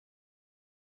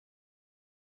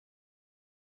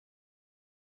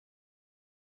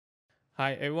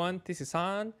Hi everyone, this is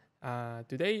Han.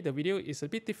 Today the video is a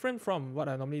bit different from what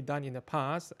I normally done in the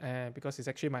past because it's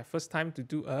actually my first time to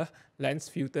do a lens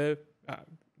filter,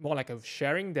 more like a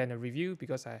sharing than a review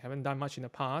because I haven't done much in the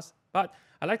past. But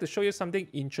I'd like to show you something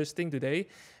interesting today.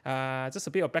 Just a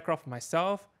bit of background for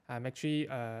myself. I'm actually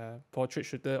a portrait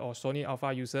shooter or Sony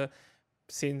Alpha user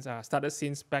since started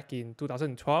since back in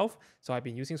 2012. So I've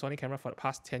been using Sony camera for the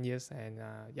past 10 years, and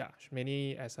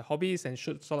many as a hobbies and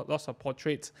shoot lots of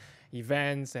portraits,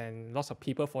 events, and lots of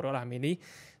people photo mainly.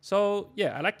 So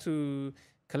yeah, I like to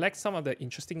collect some of the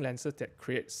interesting lenses that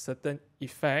create certain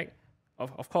effect.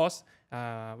 Of course,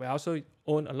 we also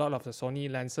own a lot of the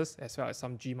Sony lenses as well as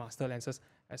some G Master lenses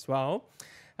as well.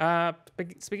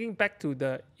 Speaking back to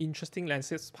the interesting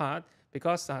lenses part,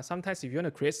 because sometimes if you want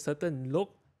to create certain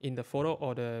look in the photo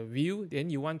or the view, then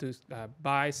you want to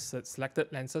buy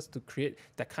selected lenses to create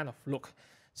that kind of look.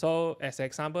 So as an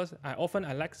example, I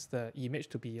like the image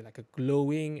to be like a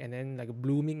glowing and then like a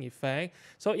blooming effect.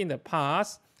 So in the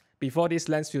past, before this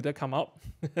lens filter come out,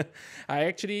 I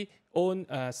actually own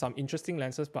some interesting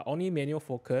lenses, but only manual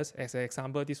focus. As an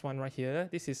example, this one right here,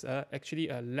 this is actually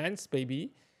a lens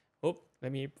baby. Oh,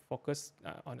 let me focus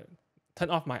on it. Turn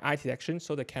off my eye detection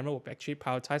so the camera will actually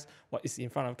prioritize what is in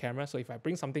front of the camera. So if I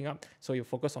bring something up, so you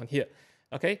focus on here.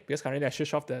 Okay, because currently I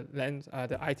switch off the lens,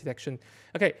 the eye detection.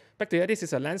 Okay, back to here. This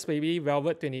is a lens baby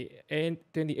velvet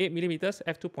 28 millimeters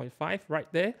f2.5 right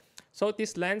there. So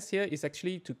this lens here is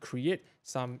actually to create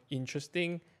some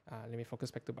interesting. Let me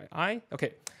focus back to my eye.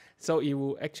 Okay, so it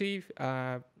will actually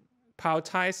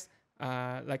prioritize.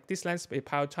 Like this lens, it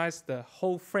prioritize the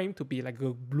whole frame to be like a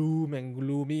bloom and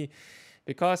gloomy,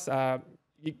 because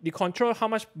you control how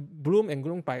much bloom and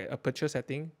gloom by aperture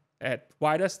setting. At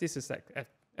widest, this is like at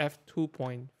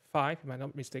f2.5, if I'm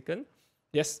not mistaken.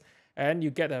 Yes, and you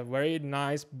get a very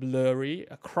nice blurry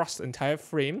across the entire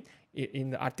frame in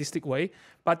the artistic way.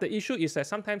 But the issue is that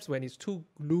sometimes when it's too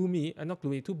gloomy, not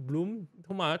gloomy, too bloom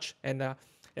too much, and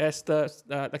there's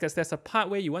a part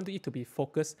where you want it to be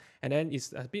focused, and then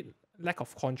it's a bit lack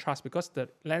of contrast because the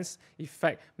lens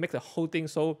effect make the whole thing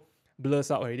so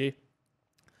blurs out already.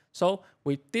 So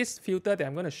with this filter that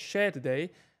I'm going to share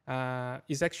today,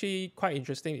 is actually quite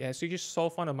interesting. It actually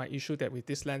solved one of my issue that with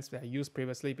this lens that I used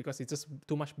previously, because it's just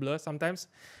too much blur sometimes.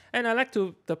 And I like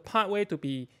the part way to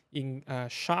be in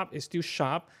sharp is still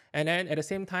sharp, and then at the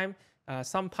same time,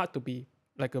 some part to be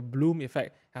like a bloom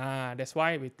effect. That's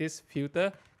why with this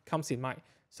filter comes in mind.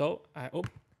 So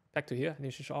back to here. I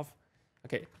need to switch off.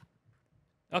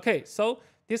 Okay, so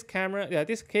this camera,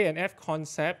 this K&F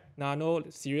concept Nano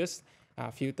series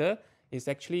filter is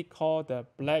actually called the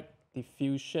Black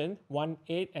Diffusion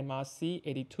 1/8 MRC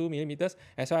 82 millimeters,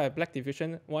 as well as Black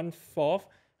Diffusion 1/4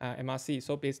 MRC.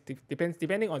 So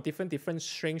depending on different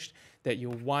strengths that you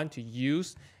want to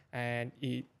use, and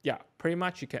pretty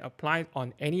much you can apply it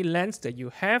on any lens that you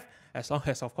have, as long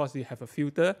as of course you have a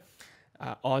filter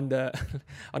on the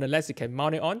on the lens you can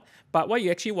mount it on. But what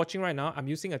you're actually watching right now, I'm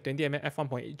using a 20mm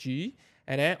f1.8G,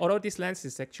 and then although this lens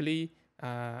is actually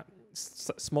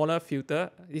smaller filter,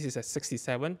 this is a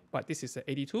 67, but this is a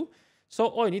 82. So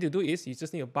all you need to do is you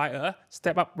just need to buy a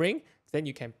step-up ring, then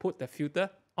you can put the filter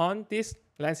on this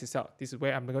lens itself. This is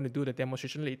where I'm going to do the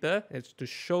demonstration later, to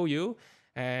show you,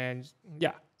 and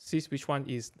see which one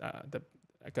is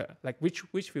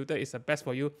which filter is the best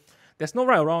for you. There's no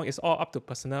right or wrong, it's all up to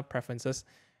personal preferences.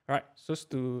 All right, so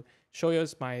just to show you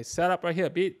my setup right here a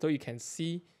bit so you can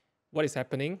see what is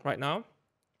happening right now.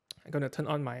 I'm going to turn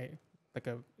on my,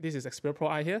 this is Xperia Pro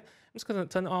I here. I'm just going to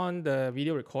turn on the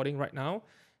video recording right now.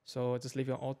 So just leave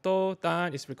it on auto,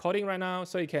 done, it's recording right now.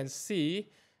 So you can see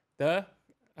the,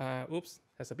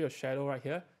 there's a bit of shadow right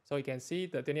here. So you can see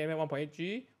the 20mm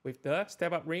 1.8G with the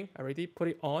step-up ring. I already put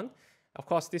it on. Of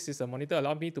course, this is a monitor,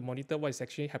 allow me to monitor what is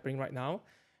actually happening right now.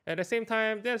 At the same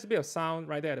time, there's a bit of sound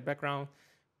right there at the background.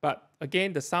 But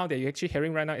again, the sound that you're actually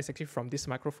hearing right now is actually from this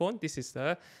microphone. This is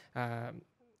the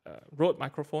Rode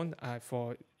microphone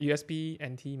for USB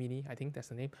NT Mini, I think that's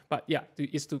the name. But yeah,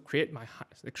 it's to create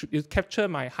capture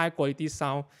my high quality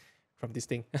sound from this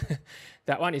thing.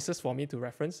 That one is just for me to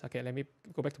reference. Okay, let me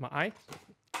go back to my eye.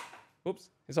 Oops,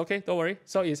 it's okay, don't worry.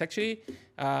 So it's actually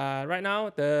right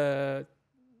now the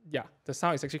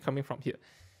sound is actually coming from here.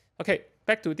 Okay,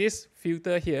 back to this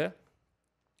filter here.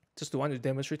 Just to want to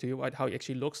demonstrate to you how it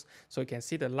actually looks, so you can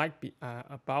see the light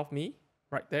above me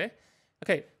right there.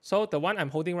 Okay, so the one I'm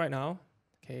holding right now,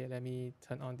 okay, let me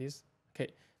turn on this.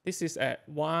 Okay, this is at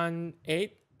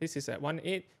 1/8. This is at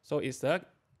 1/8. So it's the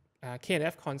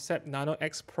K&F Concept Nano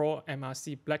X Pro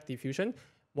MRC Black Diffusion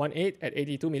 1/8 at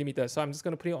 82 millimeters. So I'm just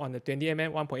going to put it on the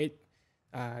 20mm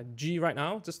 1.8 G right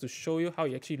now, just to show you how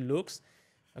it actually looks.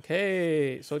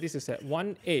 Okay, so this is at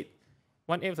 1/8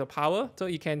 of the power. So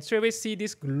you can straight away see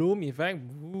this gloom effect.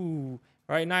 Ooh,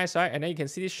 very nice, right? And then you can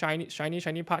see this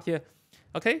shiny part here.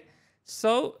 Okay,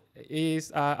 so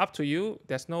it's up to you.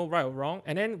 There's no right or wrong.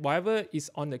 And then whatever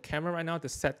is on the camera right now, the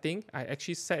setting, I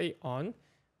actually set it on,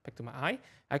 back to my eye,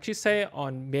 I actually set it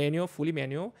on manual, fully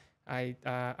manual.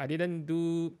 I didn't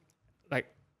do like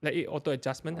let it auto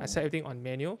adjustment. I set everything on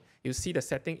manual. You see the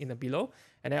setting in the below.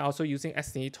 And then also using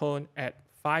acetylene at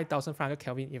 5,500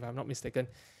 Kelvin, if I'm not mistaken.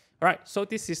 All right, so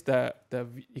this is the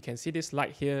you can see this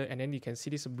light here, and then you can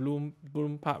see this bloom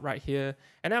part right here.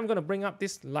 And then I'm gonna bring up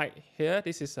this light here.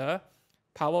 This is a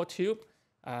power tube,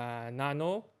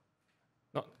 Nano.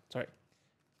 No, sorry,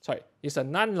 it's a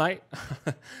non-light,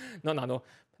 not Nano.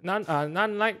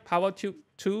 Non-light power tube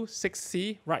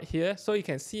 26C right here. So you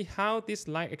can see how this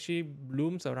light actually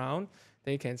blooms around.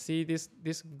 Then you can see this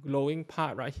glowing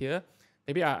part right here.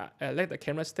 Maybe I let the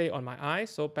camera stay on my eye.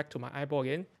 So back to my eyeball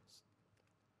again.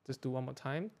 Just do one more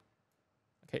time.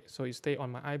 Okay, so you stay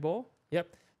on my eyeball.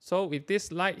 Yep. So with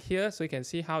this light here, so you can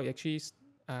see how it actually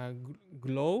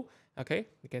glow. Okay,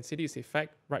 you can see this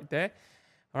effect right there.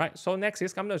 All right, so next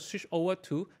is I'm going to switch over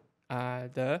to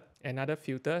another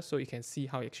filter so you can see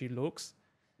how it actually looks.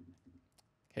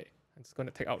 Okay, I'm just going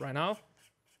to take out right now.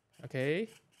 Okay.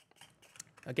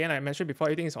 Again, I mentioned before,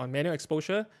 everything is on manual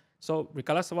exposure. So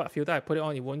regardless of what filter I put it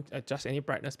on, it won't adjust any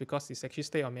brightness because it's actually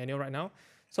stay on manual right now.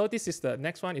 So this is the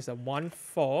next one, is a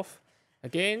 1/4.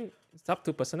 Again, it's up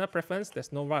to personal preference.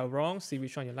 There's no right or wrong. See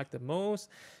which one you like the most.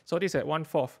 So this is at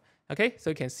 1/4. Okay, so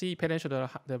you can see, pay attention to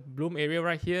the bloom area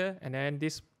right here, and then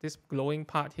this glowing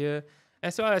part here,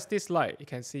 as well as this light, you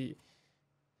can see.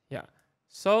 Yeah.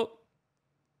 So,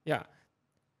 yeah.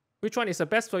 Which one is the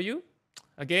best for you?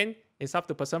 Again, it's up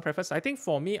to personal preference. I think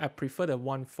for me, I prefer the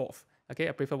 1/4. Okay,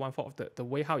 I prefer 1/4 of the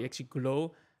way how it actually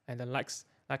glow and the lights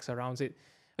around it.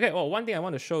 Okay, well, one thing I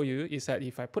want to show you is that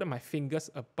if I put my fingers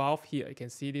above here, you can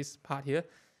see this part here.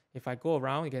 If I go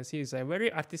around, you can see it's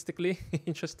very artistically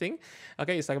interesting.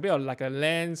 Okay, it's like a bit of like a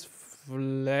lens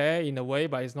flare in a way,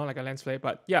 but it's not like a lens flare.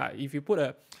 But yeah, if you put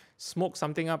a smoke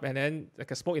something up and then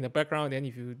like a smoke in the background, then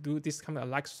if you do this kind of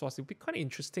light source, it'd be quite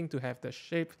interesting to have the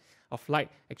shape of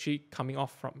light actually coming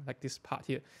off from like this part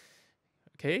here.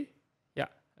 Okay, yeah.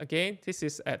 Again, this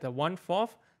is at the 1/4,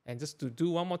 and just to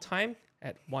do one more time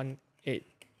at 1/8.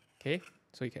 Okay,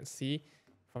 so you can see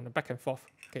from the back and forth.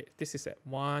 Okay, this is at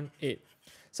 1/8.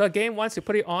 So again, once you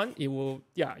put it on, it will,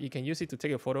 yeah, you can use it to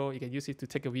take a photo, you can use it to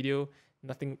take a video.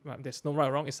 Nothing, there's no right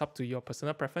or wrong. It's up to your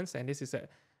personal preference, and this is at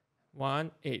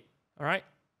 1/8. All right.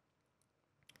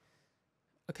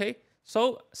 Okay,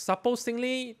 so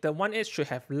supposedly the 1/8 should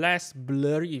have less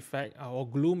blurry effect or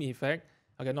gloom effect.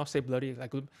 Okay, not say blurry,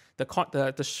 like gloom.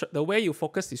 The way you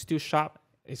focus is still sharp.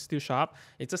 It's still sharp.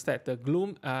 It's just that the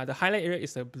gloom, the highlight area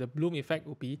is the bloom effect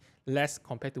will be less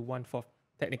compared to 1/4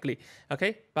 technically.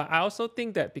 Okay, but I also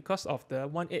think that because of the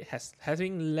 1/8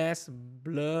 having less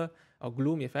blur or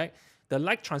gloom effect, the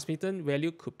light transmittance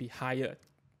value could be higher.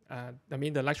 I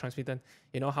mean the light transmittance,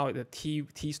 you know how the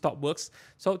T-stop works.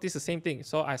 So this is the same thing.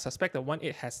 So I suspect the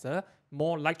 1/8 has the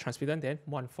more light transmittance than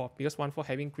 1/4 because 1/4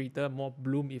 having greater, more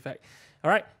bloom effect.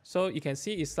 All right, so you can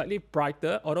see it's slightly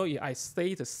brighter, although I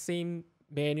stay the same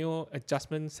manual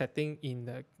adjustment setting in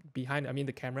the behind, I mean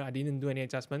the camera. I didn't do any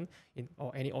adjustment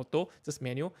or any auto, just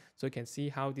manual. So you can see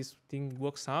how this thing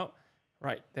works out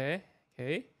right there.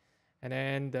 Okay, and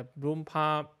then the bloom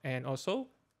part, and also,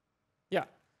 yeah,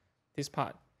 this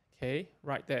part. Okay,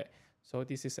 right there. So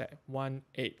this is at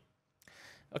 1/8.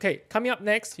 Okay, coming up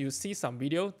next, you see some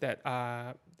video that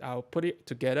I'll put it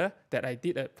together that I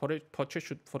did a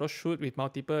photo shoot with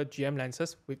multiple GM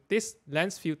lenses with this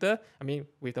lens filter. I mean,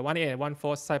 with the 1/8 and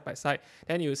 1/4 side by side.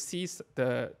 Then you see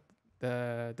the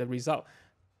result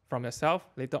from yourself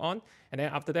later on. And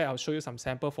then after that, I'll show you some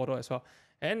sample photo as well.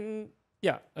 And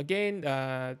yeah, again,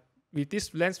 with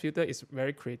this lens filter, it's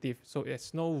very creative. So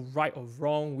there's no right or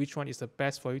wrong which one is the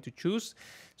best for you to choose.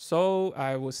 So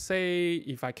I would say,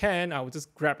 if I can, I would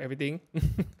just grab everything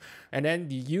and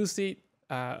then you use it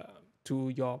to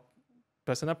your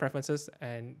personal preferences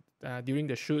and during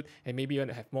the shoot. And maybe you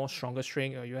want to have more stronger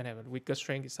string or you want to have a weaker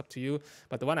string. It's up to you.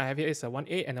 But the one I have here is a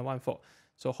 1/8 and a 1/4.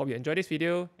 So hope you enjoy this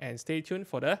video and stay tuned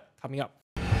for the coming up.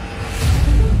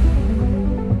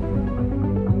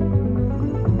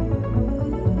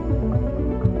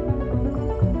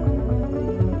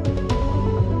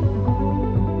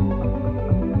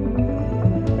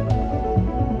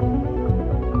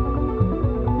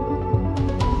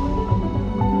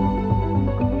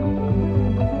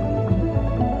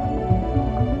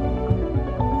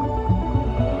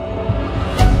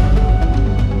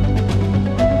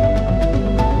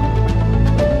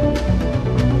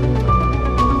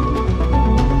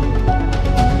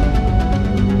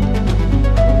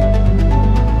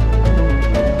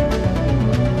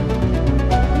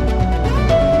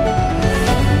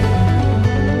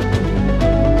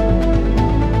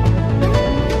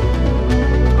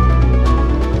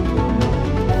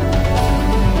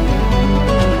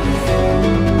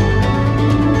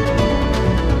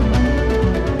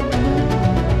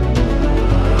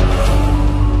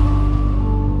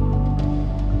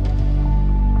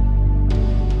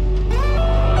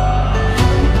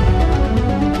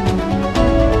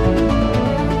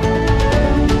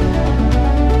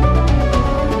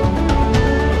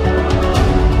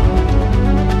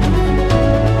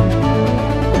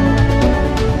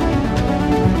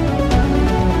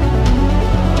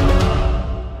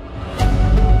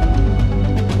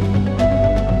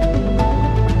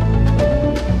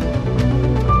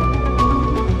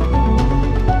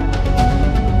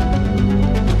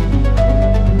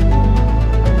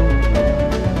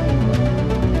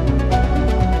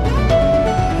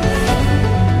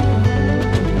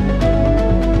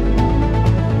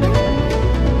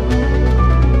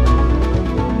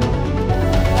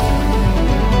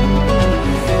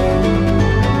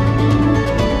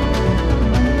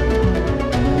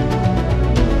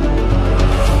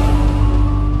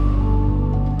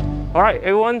 Alright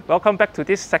everyone, welcome back to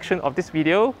this section of this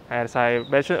video. As I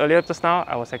mentioned earlier just now,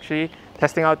 I was actually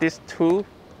testing out these two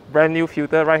brand new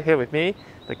filter right here with me,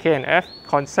 the K&F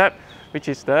concept, which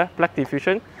is the black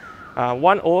diffusion,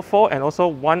 1/4 and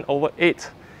also 1/8.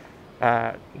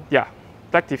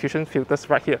 Black diffusion filters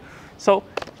right here. So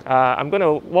I'm going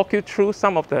to walk you through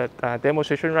some of the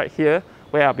demonstration right here,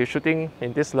 where I'll be shooting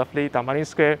in this lovely Tamarin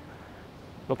Square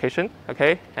location,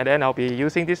 okay? And then I'll be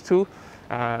using these two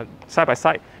side by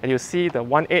side, and you'll see the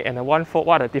 1/8 and the 1/4,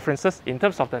 what are the differences in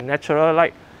terms of the natural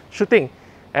light shooting.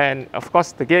 And of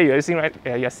course, the gear you're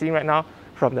seeing right now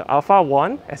from the Alpha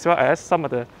 1, as well as some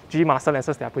of the G Master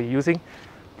lenses that I'll be using,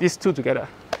 these two together.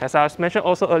 As I mentioned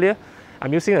also earlier,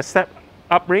 I'm using a step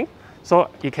up ring, so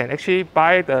you can actually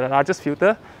buy the largest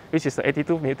filter, which is the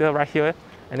 82mm right here,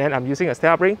 and then I'm using a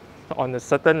step up ring on the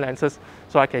certain lenses,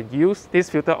 so I can use this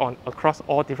filter on across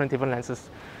all different lenses.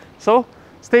 So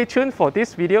stay tuned for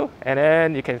this video, and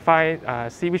then you can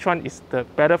see which one is the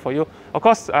better for you. Of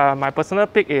course, my personal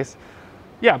pick is,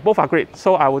 both are great.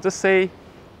 So I would just say,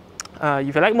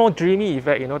 if you like more dreamy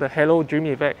effect, the halo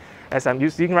dreamy effect, as I'm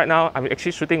using right now, I'm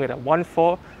actually shooting with a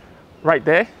 1/4 right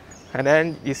there, and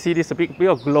then you see this a bit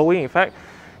of glowing effect.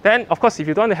 Then, of course, if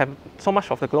you don't want to have so much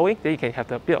of the glowing, then you can have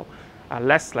the bit of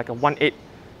less, like a 1/8.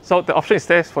 So the option is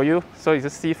there for you, so you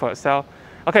just see for yourself.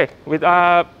 Okay, with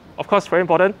of course, very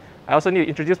important, I also need to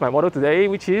introduce my model today,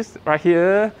 which is right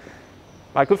here,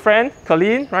 my good friend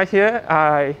Colleen right here.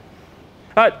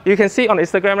 You can see on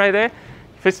Instagram right there.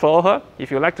 Please follow her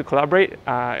if you like to collaborate.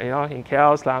 In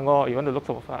KL, Selangor, you want to look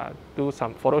for do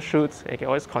some photo shoots. You can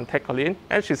always contact Colleen,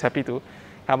 and she's happy to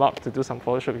come out to do some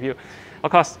photo shoot with you. Of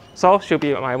course, so she'll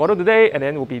be my model today, and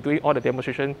then we'll be doing all the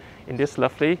demonstration in this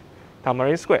lovely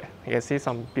Tamarin Square. You can see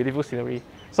some beautiful scenery.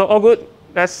 So all good.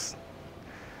 Let's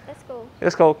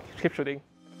go. Keep shooting.